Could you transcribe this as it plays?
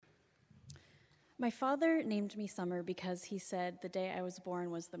My father named me Summer because he said the day I was born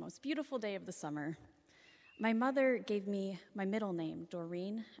was the most beautiful day of the summer. My mother gave me my middle name,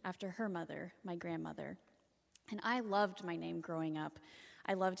 Doreen, after her mother, my grandmother. And I loved my name growing up.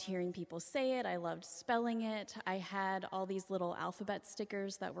 I loved hearing people say it. I loved spelling it. I had all these little alphabet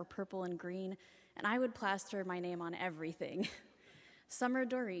stickers that were purple and green, and I would plaster my name on everything. Summer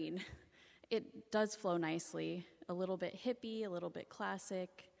Doreen. It does flow nicely, a little bit hippie, a little bit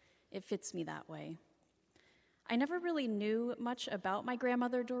classic. It fits me that way. I never really knew much about my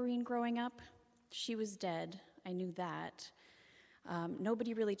grandmother Doreen growing up. She was dead, I knew that.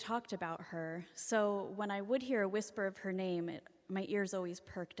 Nobody really talked about her, so when I would hear a whisper of her name, my ears always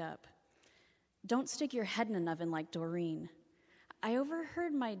perked up. Don't stick your head in an oven like Doreen. I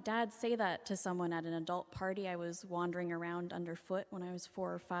overheard my dad say that to someone at an adult party I was wandering around underfoot when I was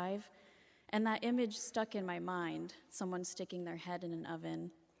 4 or 5, and that image stuck in my mind, someone sticking their head in an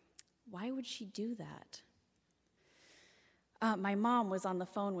oven. Why would she do that? My mom was on the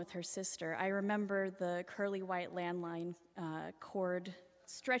phone with her sister. I remember the curly white landline cord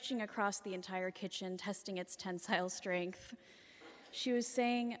stretching across the entire kitchen, testing its tensile strength. She was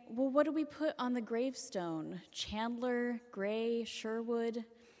saying, well, what do we put on the gravestone? Chandler, Gray, Sherwood,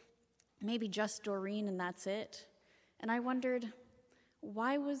 maybe just Doreen and that's it. And I wondered,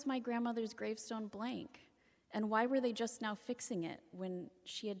 why was my grandmother's gravestone blank? And why were they just now fixing it when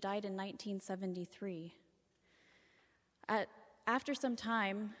she had died in 1973? After some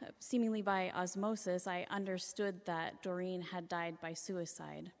time, seemingly by osmosis, I understood that Doreen had died by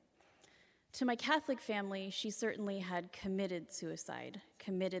suicide. To my Catholic family, she certainly had committed suicide,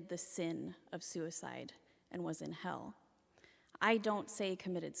 committed the sin of suicide, and was in hell. I don't say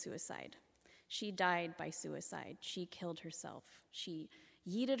committed suicide. She died by suicide. She killed herself. She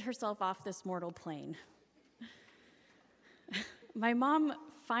yeeted herself off this mortal plane. My mom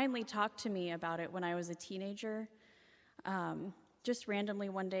finally talked to me about it when I was a teenager. Just randomly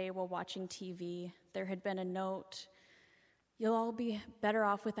one day while watching TV, there had been a note, you'll all be better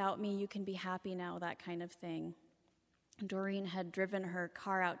off without me, you can be happy now, that kind of thing. Doreen had driven her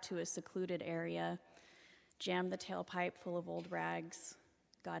car out to a secluded area, jammed the tailpipe full of old rags,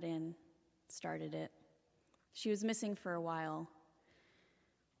 got in, started it. She was missing for a while.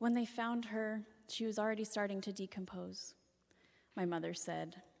 When they found her, she was already starting to decompose, my mother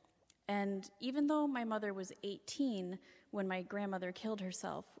said. And even though my mother was 18 when my grandmother killed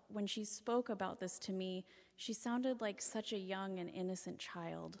herself, when she spoke about this to me, she sounded like such a young and innocent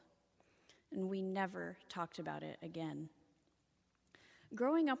child. And we never talked about it again.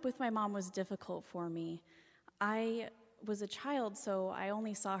 Growing up with my mom was difficult for me. I was a child, so I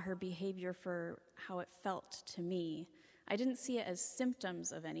only saw her behavior for how it felt to me. I didn't see it as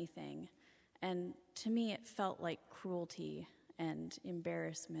symptoms of anything. And to me, it felt like cruelty and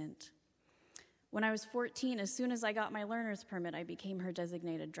embarrassment. When I was 14, as soon as I got my learner's permit, I became her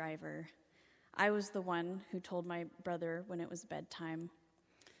designated driver. I was the one who told my brother when it was bedtime.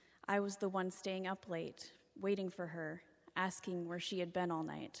 I was the one staying up late, waiting for her, asking where she had been all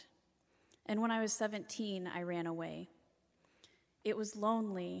night. And when I was 17, I ran away. It was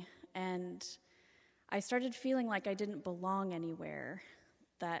lonely, and I started feeling like I didn't belong anywhere,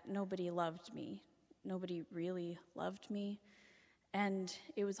 that nobody loved me. Nobody really loved me. And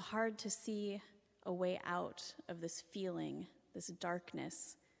it was hard to see a way out of this feeling, this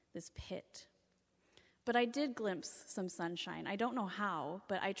darkness, this pit. But I did glimpse some sunshine. I don't know how,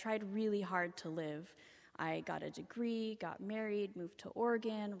 but I tried really hard to live. I got a degree, got married, moved to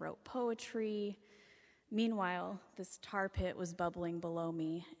Oregon, wrote poetry. Meanwhile, this tar pit was bubbling below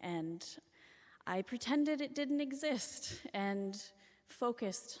me, and I pretended it didn't exist and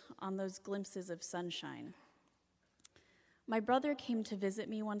focused on those glimpses of sunshine. My brother came to visit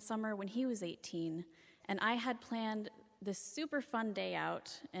me one summer when he was 18, and I had planned this super fun day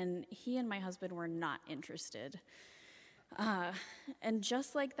out, and he and my husband were not interested. And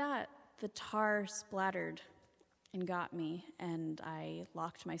just like that, the tar splattered and got me, and I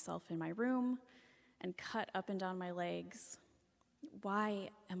locked myself in my room and cut up and down my legs. Why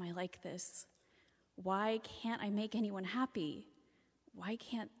am I like this? Why can't I make anyone happy? Why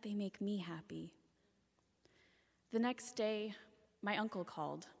can't they make me happy? The next day, my uncle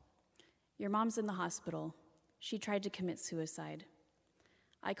called. Your mom's in the hospital. She tried to commit suicide.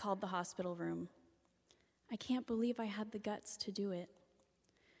 I called the hospital room. I can't believe I had the guts to do it.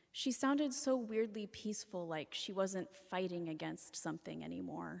 She sounded so weirdly peaceful, like she wasn't fighting against something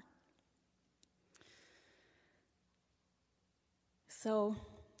anymore. So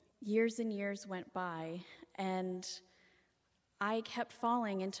years and years went by, and I kept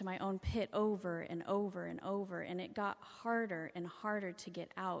falling into my own pit over and over and over, and it got harder and harder to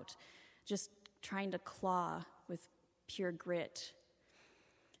get out, just trying to claw with pure grit.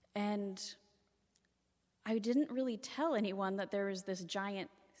 And I didn't really tell anyone that there was this giant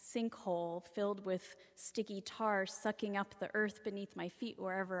sinkhole filled with sticky tar sucking up the earth beneath my feet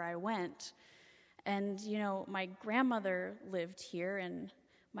wherever I went. And, my grandmother lived here, and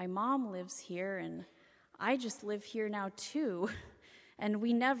my mom lives here, and I just live here now too. And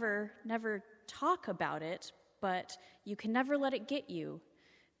we never talk about it, but you can never let it get you,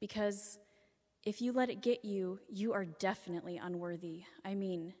 because if you let it get you, you are definitely unworthy. I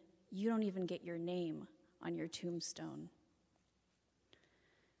mean, you don't even get your name on your tombstone.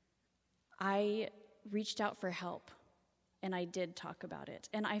 I reached out for help, and I did talk about it.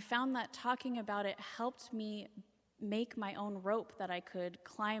 And I found that talking about it helped me make my own rope that I could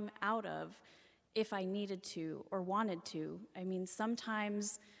climb out of if I needed to or wanted to. I mean,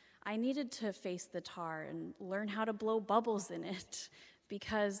 sometimes I needed to face the tar and learn how to blow bubbles in it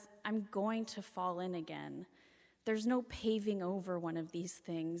because I'm going to fall in again. There's no paving over one of these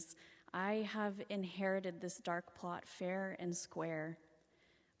things. I have inherited this dark plot fair and square.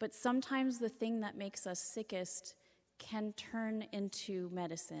 But sometimes the thing that makes us sickest can turn into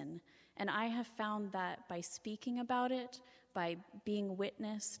medicine. And I have found that by speaking about it, by being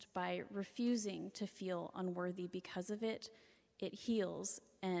witnessed, by refusing to feel unworthy because of it, it heals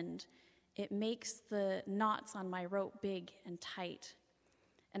and it makes the knots on my rope big and tight.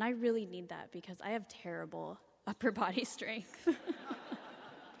 And I really need that because I have terrible upper body strength.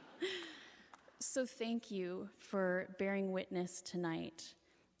 So thank you for bearing witness tonight.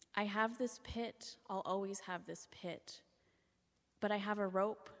 I have this pit, I'll always have this pit, but I have a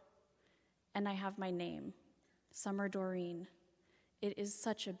rope and I have my name, Summer Doreen. It is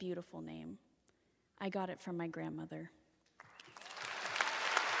such a beautiful name. I got it from my grandmother.